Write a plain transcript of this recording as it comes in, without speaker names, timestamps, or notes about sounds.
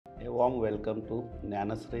warm welcome to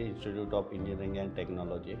Dnyanshree Institute of Engineering and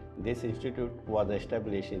Technology. This institute was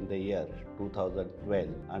established in the year 2012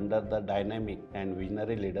 under the dynamic and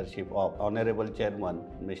visionary leadership of Honorable Chairman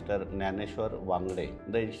Mr. Dnyanshree.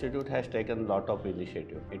 The institute has taken a lot of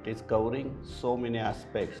initiative. It is covering so many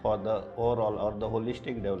aspects for the overall or the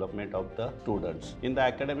holistic development of the students. In the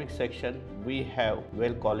academic section, we have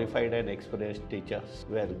well qualified and experienced teachers,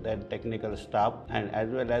 then technical staff, and as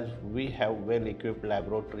well as we have well equipped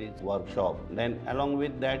laboratories, workshop. Then along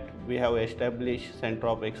with that, we have established Center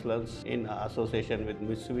of Excellence in association with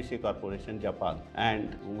Mitsubishi Corporation Japan,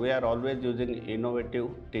 and we are always using innovative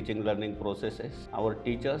teaching learning processes. Our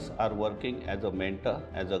teachers are working as a mentor,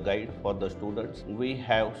 as a guide for the students. We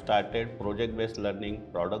have started project-based learning,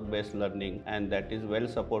 product-based learning, and that is well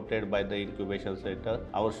supported by the incubation center.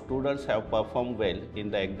 Our students have performed well in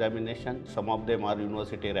the examination. Some of them are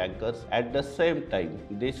university rankers. At the same time,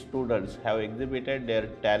 these students have exhibited their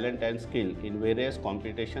talent and skill in various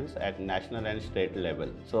competitions at national and state level.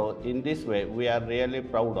 So in this way, we are really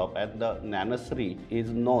proud of, and the Dnyanshree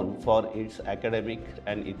is known for its academic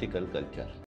and ethical culture.